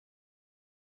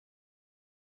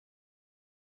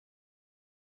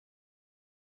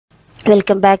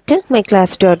Welcome back to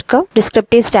Myclass.com.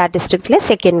 Descriptive statistics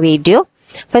second video.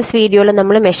 First video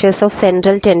we measures of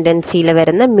central tendency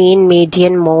mean,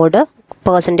 median, mode,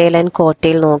 percentile and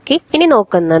quartile നോക്കി. ഇനി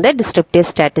നോക്കുന്നത് descriptive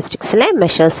statistics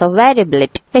measures of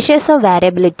variability. Measures of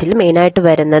variability main ആയിട്ട്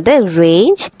വരുന്നത്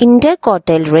range,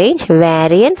 interquartile range,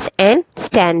 variance and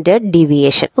standard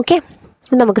deviation. Okay.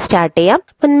 നമുക്ക് start ചെയ്യാം.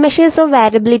 Measures of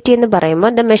variability എന്ന്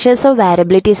പറയുമ്പോൾ the measures of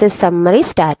variability is a summary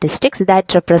statistics that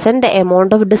represent the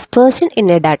amount of dispersion in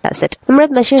a data set. നമ്മൾ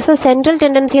measures of central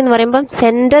tendency എന്ന് പറയുമ്പോൾ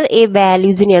centre A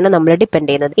വാല്യൂസിനെയാണ് നമ്മൾ depend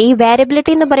ചെയ്യുന്നത്. ഈ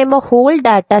വാരിയബിലിറ്റി എന്ന് പറയുമ്പോൾ ഹോൾ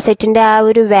ഡാറ്റ സെറ്റിന്റെ ആ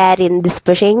ഒരു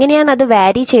ഡിസ്പെർഷൻ എങ്ങനെയാണ് അത്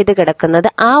വാരി ചെയ്ത് കിടക്കുന്നത്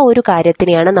ആ ഒരു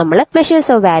കാര്യത്തിനെയാണ് നമ്മൾ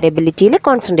മെഷേഴ്സ് ഓഫ് വാരിയബിലിറ്റിയിൽ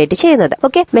കോൺസെൻട്രേറ്റ് ചെയ്യുന്നത്.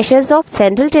 Okay, measures of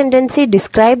central tendency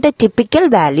describe the typical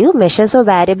value. Measures of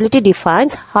variability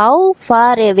defines how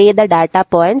far away the data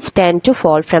points tend to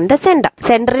fall from the center.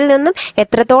 സെന്ററിൽ നിന്നും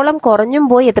എത്രത്തോളം കുറഞ്ഞും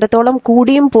പോയി എത്രത്തോളം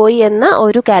കൂടിയും പോയി എന്ന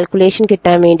ഒരു കാൽക്കുലേഷൻ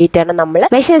കിട്ടാൻ വേണ്ടിയിട്ടാണ് നമ്മൾ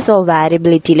മെഷേഴ്സ് ഓഫ്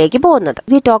വാരിയബിലിറ്റിയിലേക്ക് പോകുന്നത്.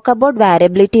 We talk about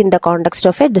variability in the context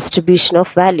of A distribution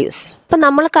of values. അപ്പൊ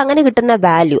നമ്മൾക്ക് അങ്ങനെ കിട്ടുന്ന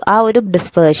വാല്യൂ ആ ഒരു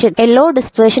dispersion, A law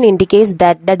dispersion indicates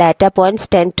that the data points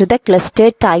tend to the cluster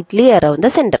tightly around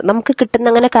the centre. നമുക്ക് കിട്ടുന്ന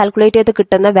അങ്ങനെ കാൽക്കുലേറ്റ് ചെയ്ത്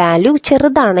കിട്ടുന്ന വാല്യൂ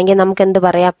ചെറുതാണെങ്കിൽ നമുക്ക് എന്ത്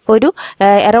പറയാം, ഒരു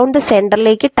അറൌണ്ട് ദ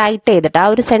സെന്ററിലേക്ക് ടൈറ്റ് ചെയ്തിട്ട് ആ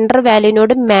ഒരു സെന്റർ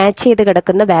വാല്യൂവിനോട് മാച്ച് ചെയ്ത്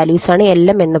കിടക്കുന്ന വാല്യൂസ് ആണ്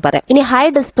എല്ലാം എന്ന് പറയാം. ഇനി ഹൈ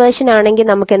ഡിസ്പേർഷൻ ആണെങ്കിൽ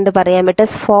നമുക്ക് എന്ത് പറയാം, it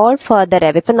is fall further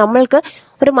away. ഇപ്പൊ നമ്മൾക്ക്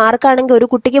ഒരു മാർക്കാണെങ്കിൽ ഒരു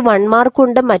കുട്ടിക്ക് 1 മാർക്ക്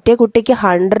ഉണ്ട്, മറ്റേ കുട്ടിക്ക്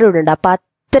 100 ഉണ്ട്. അപ്പൊ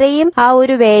അത്രയും ആ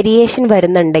ഒരു വേരിയേഷൻ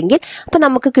വരുന്നുണ്ടെങ്കിൽ അപ്പൊ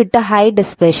നമുക്ക് കിട്ടുക ഹൈ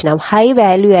ഡിസ്പേർഷൻ ആവും. ഹൈ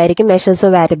വാല്യൂ ആയിരിക്കും മെഷേഴ്സ്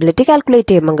ഓഫ് വാരിയബിലിറ്റി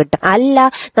കാൽക്കുലേറ്റ് ചെയ്യുമ്പോൾ കിട്ടും. അല്ല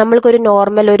നമ്മൾക്കൊരു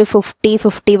നോർമൽ ഒരു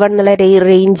 50-51 എന്നുള്ള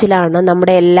റേഞ്ചിലാണ്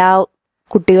നമ്മുടെ എല്ലാ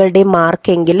കുട്ടികളുടെയും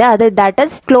മാർക്ക് എങ്കിൽ അത് that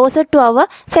is closer to our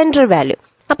central value.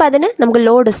 അപ്പൊ അതിന് നമുക്ക്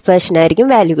ലോ ഡിസ്പേർഷൻ ആയിരിക്കും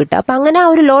വാല്യൂ കിട്ടുക. അപ്പൊ അങ്ങനെ ആ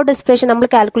ഒരു ലോ ഡിസ്പേർഷൻ നമ്മൾ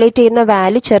കാൽക്കുലേറ്റ് ചെയ്യുന്ന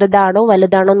വാല്യൂ ചെറുതാണോ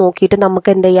വലുതാണോ നോക്കിയിട്ട് നമുക്ക്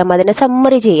എന്ത് ചെയ്യാം, അതിനെ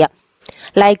സമ്മറി ചെയ്യാം.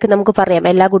 ലൈക്ക് നമുക്ക് പറയാം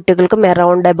എല്ലാ കുട്ടികൾക്കും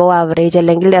അറൌണ്ട് അബോവ് ആവറേജ്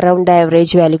അല്ലെങ്കിൽ അറൌണ്ട്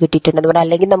ആവറേജ് വാല്യൂ കിട്ടിയിട്ടുണ്ടെന്ന് പറയാം.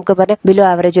 അല്ലെങ്കിൽ നമുക്ക് പറയാം ബിലോ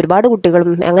ആവറേജ് ഒരുപാട്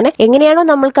കുട്ടികളും. അങ്ങനെ എങ്ങനെയാണോ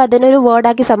നമ്മൾക്ക് അതിനൊരു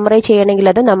വേർഡാക്കി സമ്മറി ചെയ്യണമെങ്കിൽ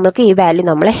അത് നമ്മൾക്ക് ഈ വാല്യൂ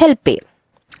നമ്മളെ ഹെൽപ്പ് ചെയ്യും.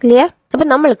 ക്ലിയർ? അപ്പൊ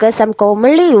നമ്മൾക്ക് some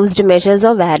commonly used measures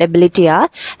of variability R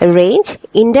range,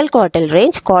 ഇന്റർക്വാർട്ടൈൽ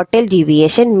range, quartile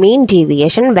deviation, mean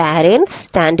deviation, variance,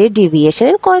 standard deviation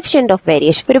and coefficient of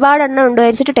variation. ഒരുപാട് എണ്ണം ഉണ്ട്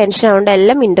വെച്ചിട്ട് ടെൻഷൻ ആവുണ്ട്.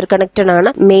 എല്ലാം ഇന്റർ കണക്റ്റഡ്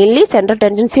ആണ്. മെയിൻലി സെൻട്രൽ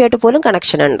ടെൻഡൻസി ആയിട്ട് പോലും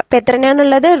കണക്ഷൻ ഉണ്ട്. അപ്പൊ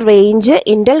എത്രയാണുള്ളത്? Range,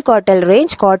 ഇന്റർക്വാർട്ടൈൽ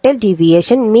range, quartile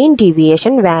deviation, mean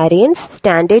deviation, variance,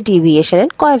 standard deviation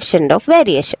and coefficient of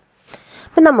variation.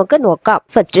 അപ്പൊ നമുക്ക് നോക്കാം.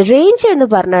 ഫസ്റ്റ് റേഞ്ച് എന്ന്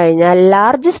പറഞ്ഞു കഴിഞ്ഞാൽ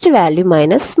largest value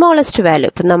minus smallest value.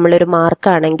 ഇപ്പൊ നമ്മളൊരു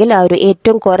മാർക്ക് ആണെങ്കിൽ ആ ഒരു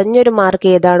ഏറ്റവും കുറഞ്ഞൊരു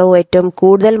മാർക്ക് ഏതാണോ ഏറ്റവും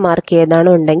കൂടുതൽ മാർക്ക്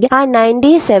ഏതാണോ ഉണ്ടെങ്കിൽ ആ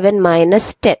 97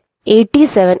 minus 10,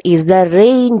 87 is the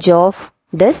range of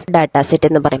this data set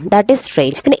എന്ന് പറയും. That is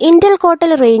range. പിന്നെ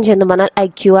interquartile range എന്ന് പറഞ്ഞാൽ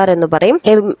IQR എന്ന് പറയും.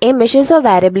 A measures of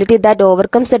variability that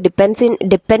overcomes the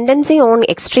dependency on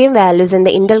extreme values in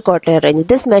the interquartile range.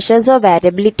 This measures of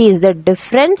variability is the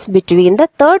difference between the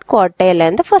third quartile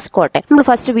and the first quartile. നമ്മൾ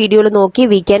first വീഡിയോയിൽ നോക്കി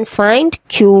we can find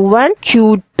Q1,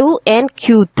 Q2 and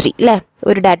Q3 അല്ലെ.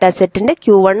 ഒരു data സെറ്റിന്റെ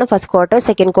Q1 first quarter,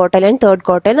 second quarter and third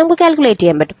quarter നമുക്ക് calculate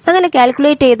ചെയ്യാൻ പറ്റും. അങ്ങനെ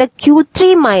കാൽക്കുലേറ്റ് ചെയ്ത Q3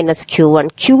 minus Q1,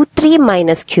 Q3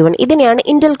 minus Q1 ഇതിനെയാണ്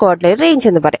ഇന്റർക്വാർട്ടൈൽ റേഞ്ച്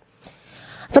എന്ന് പറയും.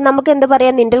 അപ്പൊ നമുക്ക് എന്ത്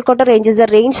പറയാം, ഇന്റർക്വാർട്ടർ range is the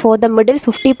range for the middle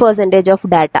 50% of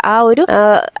data. ആ ഒരു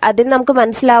അതിന് നമുക്ക്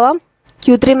മനസ്സിലാവാം.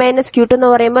 Q3 മൈനസ് Q2 എന്ന്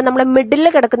പറയുമ്പോൾ നമ്മുടെ മിഡിൽ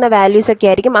കിടക്കുന്ന വാല്യൂസ് ഒക്കെ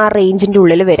ആയിരിക്കും ആ റേഞ്ചിന്റെ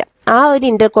ഉള്ളിൽ വരിക. ആ ഒരു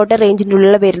ഇന്റർക്വാർട്ടർ റേഞ്ചിന്റെ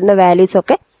ഉള്ളിൽ വരുന്ന വാല്യൂസ്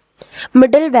ഒക്കെ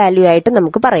മിഡിൽ വാല്യൂ ആയിട്ട്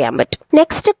നമുക്ക് പറയാൻ പറ്റും.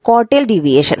 Next quartile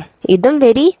deviation. ഇതും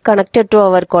very connected to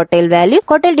our quartile value.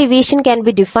 Quartile deviation can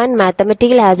be defined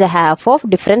mathematical as A half of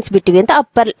difference between the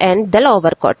upper and the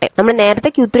lower quartile. നമ്മൾ നേരത്തെ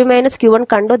Q3 മൈനസ് Q1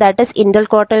 കണ്ടു, that is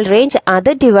ഇന്റർക്വാർട്ടൈൽ range.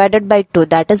 അത് divided by 2,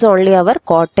 that is only our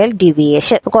quartile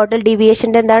deviation. Quartile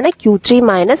ഡീവിയേഷന്റെ എന്താണ്? Q3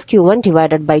 minus Q1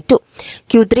 divided by 2.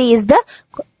 Q3 is the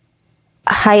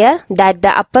higher that the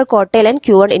upper quartile and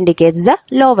Q1 indicates the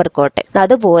lower quartile.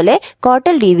 അതുപോലെ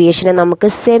quartile ഡീവിയേഷനെ നമുക്ക്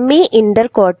semi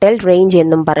ഇന്റർക്വാർട്ടൈൽ range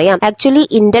എന്നും പറയാം. Actually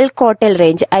ഇന്റർക്വാർട്ടൈൽ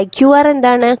range IQR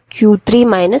എന്താണ്? Q3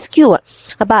 minus Q1.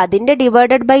 അപ്പൊ അതിന്റെ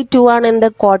divided by 2 ആണ് എന്ത്?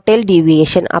 Quartile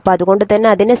deviation. അപ്പൊ അതുകൊണ്ട് തന്നെ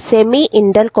അതിനെ സെമി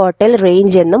ഇന്റർക്വാർട്ടൈൽ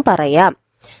റേഞ്ച് എന്നും പറയാം.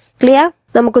 ക്ലിയർ?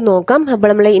 നമുക്ക് നോക്കാം. അപ്പോൾ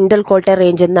നമ്മൾ ഇന്റർക്വാർട്ടൈൽ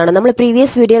റേഞ്ച് എന്താണ്? നമ്മൾ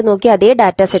പ്രീവിയസ് വീഡിയോ നോക്കി അതേ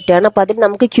ഡാറ്റ സെറ്റ് ആണ്. അപ്പൊ അതിൽ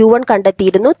നമുക്ക് Q1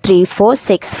 കണ്ടെത്തിയിരുന്നു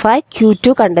 3465, Q2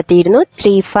 കണ്ടെത്തിയിരുന്നു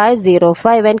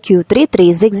 3505 ആൻഡ് Q3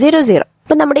 3600.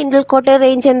 അപ്പൊ നമ്മുടെ ഇന്റർക്വാർട്ടൈൽ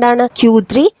റേഞ്ച് എന്താണ്?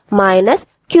 Q3 minus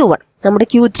Q1. നമ്മുടെ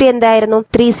Q3 എന്തായിരുന്നു?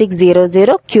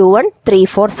 3600, Q1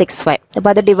 3465. അപ്പൊ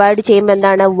അത് ഡിവൈഡ് ചെയ്യുമ്പോൾ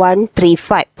എന്താണ്?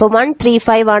 135. അപ്പൊ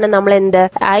 135 ആണ് നമ്മൾ എന്ത്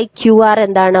IQR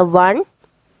എന്താണ്? 135.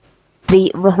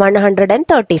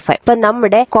 ഇപ്പൊ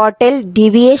നമ്മുടെ ക്വാർട്ടൈൽ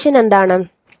ഡീവിയേഷൻ എന്താണ്?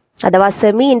 അഥവാ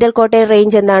സെമി ഇന്റർകോട്ടൈൽ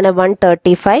റേഞ്ച് എന്താണ്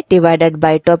 135 ഡിവൈഡഡ്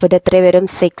ബൈ 2. അപ്പൊ ഇത് എത്ര വരും?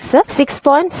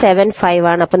 6.75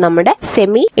 ആണ്. അപ്പൊ നമ്മുടെ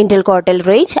സെമി ഇന്റർകോട്ടൈൽ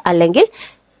റേഞ്ച് അല്ലെങ്കിൽ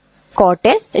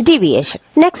കോട്ടൈൽ ഡീവിയേഷൻ.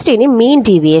 നെക്സ്റ്റ് ഇനി മീൻ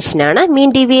ഡീവിയേഷൻ ആണ്. മീൻ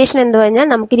ഡീവിയേഷൻ എന്ന് പറഞ്ഞാൽ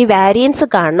നമുക്കിനി വാരിയൻസ്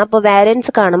കാണണം. അപ്പോൾ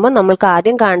വാരിയൻസ് കാണുമ്പോൾ നമ്മൾക്ക്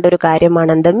ആദ്യം കാണേണ്ട ഒരു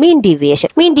കാര്യമാണ് എന്ത്? Mean deviation.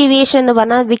 മീൻ ഡീവിയേഷൻ എന്ന്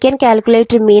പറഞ്ഞാൽ we can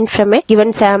calculate mean from A given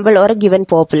sample or given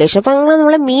population. അപ്പൊ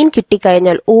നമ്മൾ മീൻ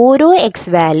കിട്ടിക്കഴിഞ്ഞാൽ ഓരോ X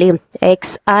value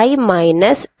xi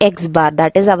minus X bar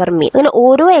that is അവർ മീൻ. അങ്ങനെ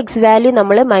ഓരോ എക്സ് വാല്യൂ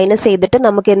നമ്മൾ മൈനസ് ചെയ്തിട്ട്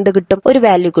നമുക്ക് എന്ത് കിട്ടും? ഒരു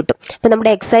വാല്യൂ കിട്ടും. അപ്പൊ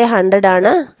നമ്മുടെ xi 100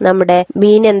 ആണ്, നമ്മുടെ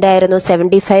മീൻ എന്തായിരുന്നു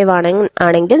 75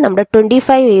 ആണെങ്കിൽ നമ്മുടെ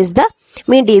 25 is the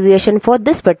mean deviation for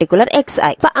this particular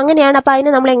xi. അപ്പൊ അങ്ങനെയാണ്. അപ്പൊ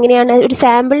അതിന് നമ്മൾ എങ്ങനെയാണ്? ഒരു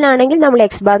സാമ്പിളിനാണെങ്കിൽ നമ്മൾ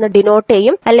എക്സ് ബാർ ഡിനോട്ട്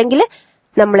ചെയ്യും, അല്ലെങ്കിൽ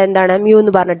നമ്മൾ എന്താണ് മ്യൂ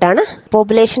എന്ന് പറഞ്ഞിട്ടാണ്.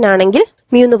 പോപ്പുലേഷൻ ആണെങ്കിൽ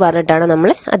മ്യൂ എന്ന് പറഞ്ഞിട്ടാണ് നമ്മൾ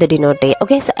അത് ഡിനോട്ട് ചെയ്യുക.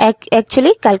 ഓക്കെ,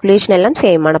 ആക്ച്വലി കാൽക്കുലേഷൻ എല്ലാം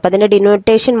സെയിം ആണ്. അപ്പൊ അതിന്റെ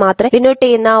ഡിനോട്ടേഷൻ മാത്രമേ ഡിനോട്ട്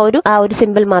ചെയ്യുന്ന ആ ഒരു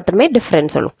സിമ്പിൾ മാത്രമേ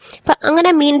ഡിഫറൻസ് ഉള്ളൂ. അപ്പൊ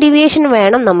അങ്ങനെ മീൻ ഡീവിയേഷൻ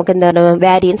വേണം നമുക്ക് എന്താണ്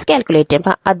വാരിയൻസ് കാൽക്കുലേറ്റ് ചെയ്യാം.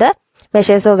 അപ്പൊ അത്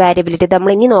മെഷേഴ്സ് ഓഫ് വാരിയബിലിറ്റി.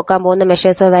 നമ്മൾ ഇനി നോക്കാൻ പോകുന്ന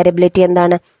മെഷേഴ്സ് ഓഫ് വാരിയബിലിറ്റി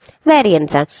എന്താണ്?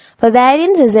 വാരിയൻസ് ആണ്. അപ്പൊ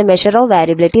variance is A measure of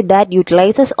variability that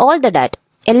utilises all the data.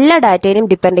 എല്ലാ ഡാറ്റയിലും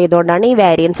ഡിപ്പെൻഡ് ചെയ്തുകൊണ്ടാണ് ഈ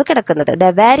വാരിയൻസ് കിടക്കുന്നത്. The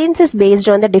variance is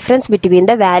based on the difference between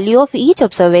the value of each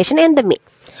observation and the mean.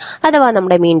 അഥവാ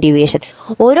നമ്മുടെ mean deviation.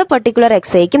 ഓരോ particular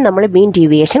എക്സൈക്കും നമ്മൾ mean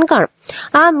deviation കാണും.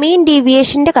 ആ മീൻ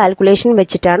ഡീവിയേഷന്റെ കാൽക്കുലേഷൻ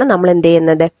വെച്ചിട്ടാണ് നമ്മൾ എന്ത്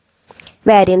ചെയ്യുന്നത്?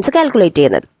 വാരിയൻസ് കാൽക്കുലേറ്റ്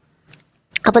ചെയ്യുന്നത്.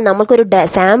 അപ്പൊ നമുക്കൊരു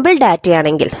സാമ്പിൾ ഡാറ്റ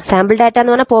ആണെങ്കിൽ, സാമ്പിൾ ഡാറ്റ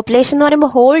എന്ന് പറഞ്ഞാൽ പോപ്പുലേഷൻ എന്ന് പറയുമ്പോൾ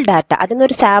ഹോൾ ഡാറ്റ,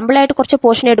 അതിനൊരു സാമ്പിൾ ആയിട്ട് കുറച്ച്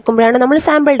പോർഷൻ എടുക്കുമ്പോഴാണ് നമ്മൾ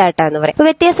സാമ്പിൾ ഡാറ്റ എന്ന് പറയും. അപ്പൊ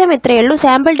വ്യത്യാസം എത്രയേ ഉള്ളൂ?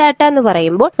 സാമ്പിൾ ഡാറ്റ എന്ന്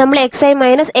പറയുമ്പോൾ നമ്മൾ xi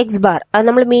മൈനസ് എക്സ് ബാർ, അത്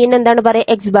നമ്മൾ മീൻ എന്താണ് പറയുക?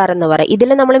 എക്സ് ബാർ എന്ന് പറയും. ഇതിൽ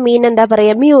നമ്മൾ മീൻ എന്താ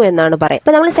പറയുക? മ്യൂ എന്നാണ് പറയുക.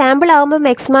 അപ്പൊ നമ്മൾ സാമ്പിൾ ആകുമ്പോൾ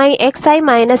xi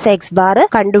മൈനസ് എക്സ് ബാർ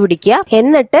കണ്ടുപിടിക്കുക,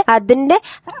 എന്നിട്ട്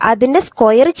അതിന്റെ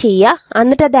സ്ക്വയർ ചെയ്യുക,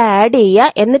 എന്നിട്ട് അത് ആഡ്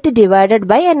ചെയ്യുക, എന്നിട്ട് ഡിവൈഡഡ്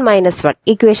ബൈ n-1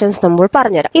 ഇക്വേഷൻസ് നമ്മൾ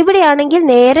പറഞ്ഞുതരാം. ഇവിടെയാണെങ്കിൽ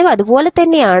നേരെ അതുപോലെ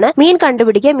തന്നെയാണ്. മീൻ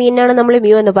മീനാണ് നമ്മൾ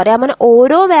മ്യൂ എന്ന് പറയാം. അങ്ങനെ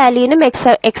ഓരോ വാല്യൂനും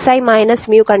xi മൈനസ്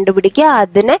മ്യൂ കണ്ടുപിടിക്കുക,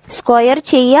 അതിനെ സ്ക്വയർ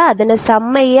ചെയ്യുക, അതിനെ സം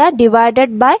ചെയ്യുക,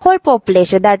 divided by whole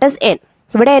population that is n.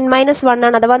 ഇവിടെ n-1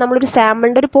 ആണ്. അഥവാ നമ്മളൊരു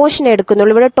സാമ്പിളിന്റെ ഒരു പോർഷൻ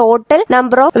എടുക്കുന്നുള്ളൂ. ഇവിടെ total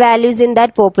number of values in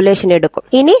that population എടുക്കും.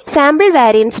 ഇനി സാമ്പിൾ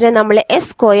വാരിയൻസിനെ നമ്മൾ s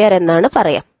സ്ക്വയർ എന്നാണ്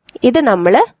പറയാം. ഇത്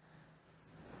നമ്മൾ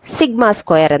സിഗ്മ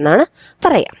സ്ക്വയർ എന്നാണ്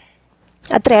പറയാം.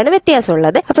 അത്രയാണ്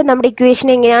വ്യത്യാസമുള്ളത്. അപ്പൊ നമ്മുടെ ഇക്വേഷൻ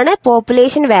എങ്ങനെയാണ്?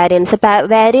 Population variance.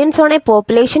 Variance on A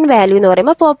population value എന്ന്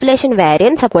പറയുമ്പോൾ പോപ്പുലേഷൻ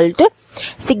വാരിയൻസ് അപ്പോൾ to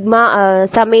sigma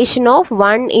summation of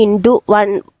 1 into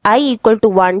 1 i equal to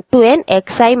 1 to n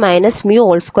xi minus mu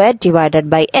whole square divided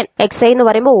by n. xi എന്ന്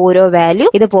പറയുമ്പോൾ ഓരോ വാല്യൂ,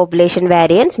 ഇത് പോപ്പുലേഷൻ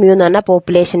വാരിയൻസ്, മ്യൂ എന്ന് പറഞ്ഞാൽ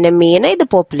പോപ്പുലേഷന്റെ മീൻ, ഇത്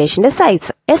പോപ്പുലേഷന്റെ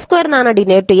സൈസ്. എസ് സ്ക്വയർ എന്നാണ്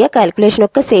ഡിനോട്ട് ചെയ്യുക. കാൽക്കുലേഷൻ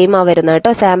ഒക്കെ സെയിം ആ വരുന്നത്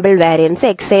കേട്ടോ. സാമ്പിൾ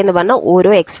വാരിയൻസ് xi എന്ന് പറഞ്ഞാൽ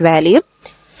ഓരോ എക്സ് വാല്യൂ,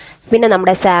 പിന്നെ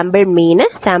നമ്മുടെ സാമ്പിൾ മീന്,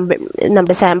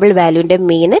 നമ്മുടെ സാമ്പിൾ വാല്യൂന്റെ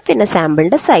മീന്, പിന്നെ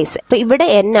സാമ്പിളിന്റെ സൈസ്. അപ്പൊ ഇവിടെ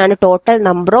n ആണ്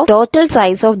total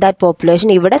size of that population.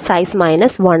 ഇവിടെ സൈസ്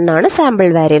 -1 ആണ് സാമ്പിൾ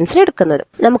വാരിയൻസിന് എടുക്കുന്നത്.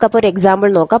 നമുക്കപ്പോൾ ഒരു എക്സാമ്പിൾ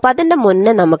നോക്കാം. അപ്പൊ അതിന്റെ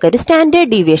മുന്നേ നമുക്കൊരു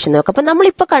സ്റ്റാൻഡേർഡ് ഡീവിയേഷൻ നോക്കാം. അപ്പൊ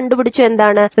നമ്മളിപ്പോ കണ്ടുപിടിച്ചു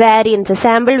എന്താണ്? വാരിയൻസ്.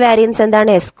 സാമ്പിൾ വാരിയൻസ്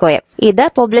എന്താണ്? S square. ഇത്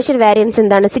പോപ്പുലേഷൻ വാരിയൻസ്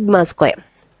എന്താണ്? Sigma square.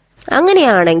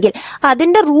 അങ്ങനെയാണെങ്കിൽ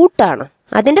അതിന്റെ റൂട്ടാണ്,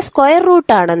 അതിന്റെ സ്ക്വയർ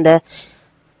റൂട്ടാണ് എന്ത്?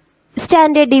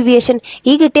 Standard deviation.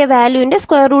 ഈ കിട്ടിയ വാല്യൂവിന്റെ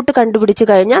സ്ക്വയർ റൂട്ട് കണ്ടുപിടിച്ചു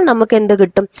കഴിഞ്ഞാൽ നമുക്ക് എന്ത്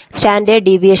കിട്ടും? സ്റ്റാൻഡേർഡ്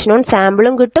ഡീവിയേഷൻ ഓൺ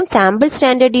സാമ്പിളും കിട്ടും, സാമ്പിൾ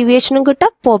സ്റ്റാൻഡേർഡ് ഡീവിയേഷനും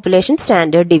കിട്ടാം, പോപ്പുലേഷൻ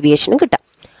സ്റ്റാൻഡേർഡ് ഡീവിയേഷനും കിട്ടാം.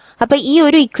 അപ്പൊ ഈ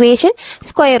ഒരു ഇക്വേഷൻ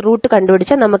സ്ക്വയർ റൂട്ട്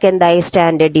കണ്ടുപിടിച്ചാൽ നമുക്ക് എന്തായി?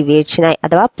 സ്റ്റാൻഡേർഡ് ഡീവിയേഷനായി,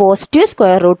 അഥവാ positive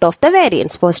square root of the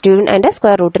variance. Positive അതിന്റെ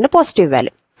സ്ക്വയർ റൂട്ടിന്റെ പോസിറ്റീവ്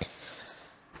വാല്യൂ.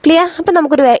 ക്ലിയർ? അപ്പൊ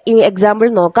നമുക്കൊരു എക്സാമ്പിൾ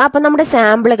നോക്കാം. അപ്പൊ നമ്മുടെ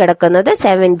സാമ്പിൾ കിടക്കുന്നത്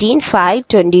 17, 5,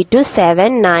 22,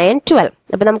 7, 9, 12.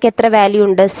 അപ്പൊ നമുക്ക് എത്ര വാല്യൂ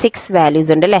ഉണ്ട്? 6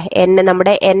 വാല്യൂസ് ഉണ്ട് അല്ലെ?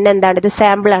 നമ്മുടെ n എന്താണ്? ഇത്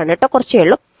സാമ്പിൾ ആണ് കേട്ടോ, കുറച്ചേ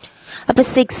ഉള്ളൂ. അപ്പൊ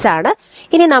 6 ആണ്.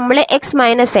 ഇനി നമ്മൾ x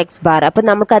മൈനസ് എക്സ് ബാർ, അപ്പൊ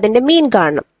നമുക്ക് അതിന്റെ മീൻ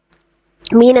കാണണം.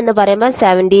 മീൻ എന്ന് പറയുമ്പോൾ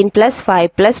 17 + 5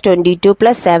 + 22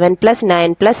 + 7 +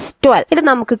 9 + 12. ഇത്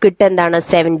നമുക്ക് കിട്ടുക എന്താണ്?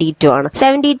 72 ആണ്.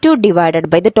 72 ഡിവൈഡഡ്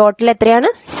ബൈ, ഇത് ടോട്ടൽ എത്രയാണ്?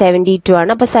 72 ആണ്.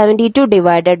 അപ്പൊ 72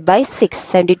 ഡിവൈഡഡ് ബൈ 6,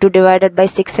 72 ഡിവൈഡഡ് ബൈ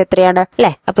 6 എത്രയാണ്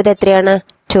അല്ലെ? അപ്പൊ ഇത് എത്രയാണ്?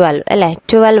 12 അല്ലെ?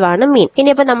 12 ആണ് മീൻ.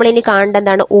 ഇനിയിപ്പോ നമ്മൾ ഇനി കാണേണ്ട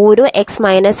എന്താണ്? ഓരോ x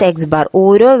മൈനസ് എക്സ് ബാർ,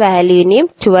 ഓരോ വാല്യൂവിനെയും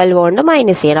 12 കൊണ്ട്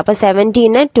മൈനസ് ചെയ്യണം. അപ്പൊ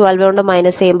 17നെ 12 കൊണ്ട്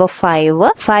മൈനസ് ചെയ്യുമ്പോൾ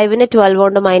 5, 5നെ 12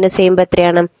 കൊണ്ട് മൈനസ് ചെയ്യുമ്പോൾ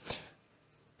എത്രയാണ്?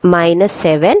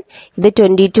 -7. ഇത്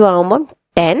 22 ആവുമ്പം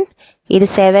 10, ഇത്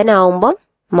 7 ആവുമ്പം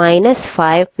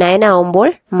 -5, 9 ആവുമ്പോൾ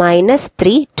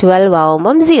 -3, 12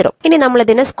 ആവുമ്പം 0. ഇനി നമ്മൾ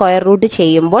ഇതിനെ സ്ക്വയർ റൂട്ട്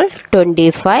ചെയ്യുമ്പോൾ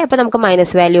 25. അപ്പൊ നമുക്ക്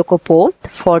മൈനസ് വാല്യൂ ഒക്കെ പോവും.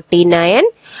 49,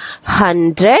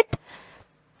 100,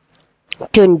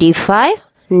 25,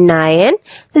 9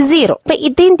 0. അപ്പൊ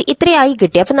ഇത്രയായി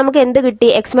കിട്ടി. അപ്പൊ നമുക്ക് എന്ത് കിട്ടി?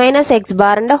 എക്സ് മൈനസ് എക്സ്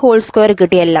ബാറിന്റെ ഹോൾ സ്ക്വയർ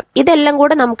കിട്ടി. എല്ലാം ഇതെല്ലാം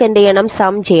കൂടെ നമുക്ക് എന്ത് ചെയ്യണം?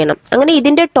 സം ചെയ്യണം. അങ്ങനെ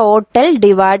ഇതിന്റെ ടോട്ടൽ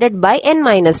ഡിവൈഡഡ് ബൈ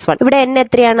n-1. ഇവിടെ n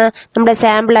എത്രയാണ്? നമ്മുടെ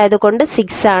സാമ്പിൾ ആയതുകൊണ്ട്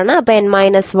 6 ആണ്. അപ്പൊ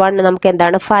n-1 നമുക്ക്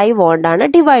എന്താണ്? 5 കൊണ്ടാണ്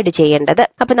ഡിവൈഡ് ചെയ്യേണ്ടത്.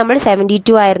 അപ്പൊ നമ്മൾ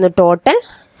 72 ആയിരുന്നു ടോട്ടൽ.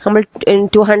 നമ്മൾ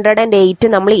 208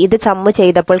 നമ്മൾ ഇത് സമ്മ്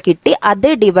ചെയ്തപ്പോൾ കിട്ടി. അത്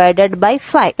ഡിവൈഡഡ് ബൈ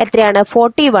 5 എത്രയാണ്?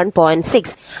 41.6.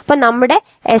 അപ്പൊ നമ്മുടെ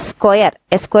എസ്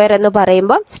സ്ക്വയർ എന്ന്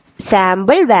പറയുമ്പോൾ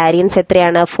സാമ്പിൾ വാരിയൻസ്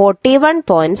എത്രയാണ്?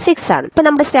 41.6 ആണ്. അപ്പൊ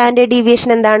നമ്മുടെ സ്റ്റാൻഡേർഡ്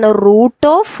ഡീവിയേഷൻ എന്താണ്? Root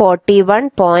of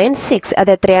 41.6.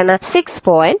 അത് എത്രയാണ്?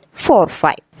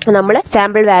 6.45. നമ്മൾ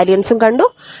സാമ്പിൾ വാരിയൻസും കണ്ടു,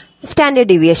 സ്റ്റാൻഡേർഡ്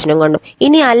ഡീവിയേഷനും കണ്ടു.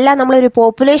 ഇനി അല്ല നമ്മളൊരു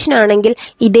പോപ്പുലേഷൻ ആണെങ്കിൽ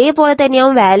ഇതേപോലെ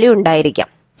തന്നെയാവും വാല്യൂ ഉണ്ടായിരിക്കാം.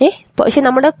 പക്ഷെ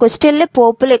നമ്മുടെ ക്വസ്റ്റ്യനിൽ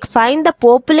ഫൈൻഡ് ദ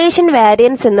പോപ്പുലേഷൻ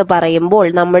വാരിയൻസ് എന്ന് പറയുമ്പോൾ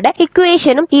നമ്മുടെ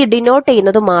ഇക്വേഷനും ഈ ഡിനോട്ട്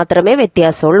ചെയ്യുന്നത് മാത്രമേ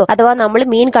വ്യത്യാസമുള്ളൂ. അഥവാ നമ്മൾ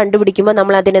മീൻ കണ്ടുപിടിക്കുമ്പോൾ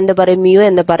നമ്മൾ അതിനെന്ത് പറയും? മ്യൂ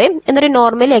എന്ന് പറയും. എന്നൊരു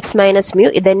നോർമൽ എക്സ് മൈനസ് മ്യൂ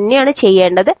ഇത് തന്നെയാണ്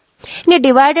ചെയ്യേണ്ടത്. ഇനി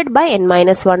ഡിവൈഡഡ് ബൈ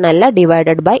n-1 അല്ല,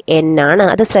 ഡിവൈഡഡ് ബൈ n ആണ്.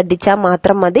 അത് ശ്രദ്ധിച്ചാൽ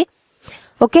മാത്രം മതി.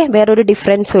 ഓക്കെ, വേറൊരു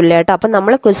ഡിഫറൻസും ഇല്ല കേട്ടോ. അപ്പൊ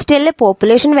നമ്മൾ ക്വസ്റ്റ്യനിൽ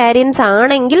പോപ്പുലേഷൻ വാരിയൻസ്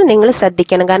ആണെങ്കിൽ നിങ്ങൾ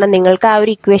ശ്രദ്ധിക്കണം. കാരണം നിങ്ങൾക്ക് ആ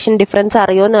ഒരു ഇക്വേഷൻ ഡിഫറൻസ്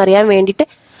അറിയുമെന്ന് അറിയാൻ വേണ്ടിയിട്ട്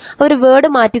ഒരു വേർഡ്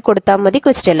മാറ്റി കൊടുത്താൽ മതി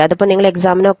ക്വസ്റ്റ്യനിൽ. അതിപ്പോ നിങ്ങൾ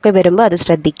എക്സാമിനൊക്കെ വരുമ്പോൾ അത്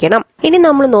ശ്രദ്ധിക്കണം. ഇനി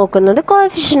നമ്മൾ നോക്കുന്നത്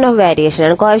കോഎഫിഷ്യന്റ് ഓഫ് വേരിയേഷൻ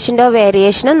ആണ്. കോഎഫിഷ്യന്റ് ഓഫ്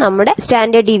വേരിയേഷനും നമ്മുടെ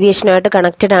സ്റ്റാൻഡേർഡ് ഡീവിയേഷനുമായിട്ട്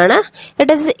കണക്റ്റഡ് ആണ്.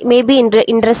 It is may be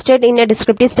interested in A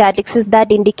descriptive statistics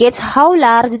that indicates how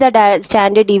large the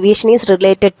standard deviation is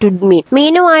related to mean.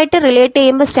 മീനുമായിട്ട് relate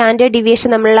ചെയ്യുമ്പോൾ സ്റ്റാൻഡേർഡ്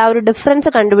ഡീവിയേഷൻ നമ്മളുടെ ആ ഒരു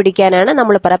ഡിഫറൻസ് കണ്ടുപിടിക്കാനാണ്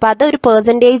നമ്മൾ പറയുക. അപ്പൊ അത് ഒരു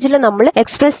പെർസെന്റേജിൽ നമ്മൾ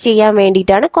എക്സ്പ്രസ് ചെയ്യാൻ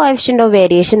വേണ്ടിയിട്ടാണ് കോഎഫിഷ്യന്റ് ഓഫ്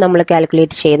വേരിയേഷൻ നമ്മൾ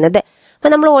കാൽക്കുലേറ്റ് ചെയ്യുന്നത്. അപ്പൊ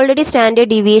നമ്മൾ ഓൾറെഡി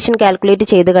സ്റ്റാൻഡേർഡ് ഡീവിയേഷൻ കാൽക്കുലേറ്റ്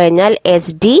ചെയ്ത് കഴിഞ്ഞാൽ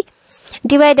SD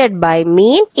divided by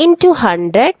mean into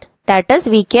 100, that is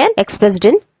we can expressed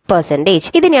in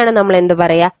percentage. ഇതിനെയാണ് നമ്മൾ എന്ത്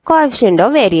പറയാ? കോഎഫിഷ്യന്റ്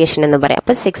ഓഫ് വേരിയേഷൻ എന്ന് പറയാം.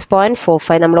 അപ്പൊ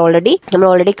 6.45 നമ്മൾ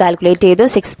ഓൾറെഡി കാൽക്കുലേറ്റ് ചെയ്തു.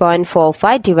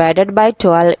 6.45 ഡിവൈഡഡ് ബൈ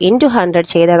 12 ഇൻടു 100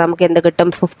 ചെയ്താൽ നമുക്ക് എന്ത് കിട്ടും?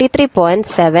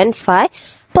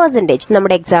 53.75%.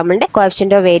 നമ്മുടെ എക്സാമ്പിളിന്റെ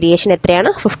കോഎഫിഷ്യന്റ് ഓഫ് വേരിയേഷൻ എത്രയാണ്?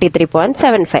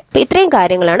 53.75. അപ്പൊ ഇത്രയും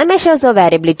കാര്യങ്ങളാണ് മെഷേഴ്സ് ഓഫ്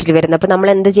വാരിയബിലിറ്റിയിൽ വരുന്നത്. അപ്പൊ നമ്മൾ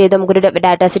എന്ത് ചെയ്തു? നമുക്കൊരു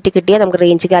ഡാറ്റ സെറ്റ് കിട്ടിയാൽ നമുക്ക്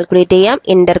റേഞ്ച് കാൽക്കുലേറ്റ് ചെയ്യാം,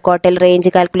 ഇന്റർ ക്വാർട്ടൽ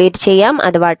റേഞ്ച് കാൽക്കുലേറ്റ് ചെയ്യാം.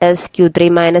 അത് what is Q3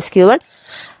 minus Q1.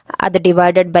 അത്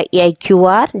divided by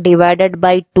IQR divided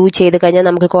by 2 ചെയ്ത് കഴിഞ്ഞാൽ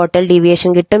നമുക്ക് ക്വാർട്ടൽ ഡീവിയേഷൻ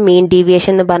കിട്ടും. മീൻ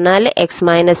ഡീവിയേഷൻ എന്ന് പറഞ്ഞാൽ എക്സ്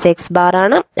മൈനസ് എക്സ് ബാർ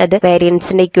ആണ്. അത്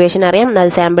വേരിയൻസിന്റെ ഇക്വേഷൻ അറിയാം.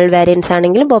 അത് സാമ്പിൾ വേരിയൻസ്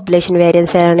ആണെങ്കിലും പോപ്പുലേഷൻ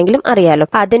വേരിയൻസ് ആണെങ്കിലും അറിയാലോ.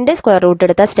 അതിന്റെ സ്ക്വയർ റൂട്ട്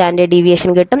എടുത്താൽ സ്റ്റാൻഡേർഡ്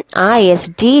ഡീവിയേഷൻ കിട്ടും. ആ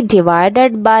SD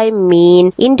divided by mean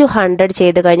into 100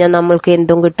 ചെയ്ത് കഴിഞ്ഞാൽ നമ്മൾക്ക്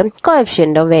എന്തും കിട്ടും?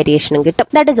 കോഎഫിഷ്യന്റ് ഓഫ് വേരിയേഷനും കിട്ടും.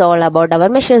 That is all about our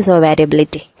measures of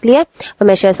variability. Clear?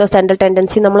 Measures of central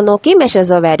tendency നമ്മൾ നോക്കി,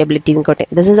 മെഷേഴ്സ് ഓഫ് വാരിയബിലിറ്റി നോക്കി.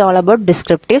 This is all about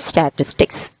descriptive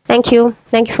statistics. Thank you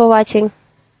for watching.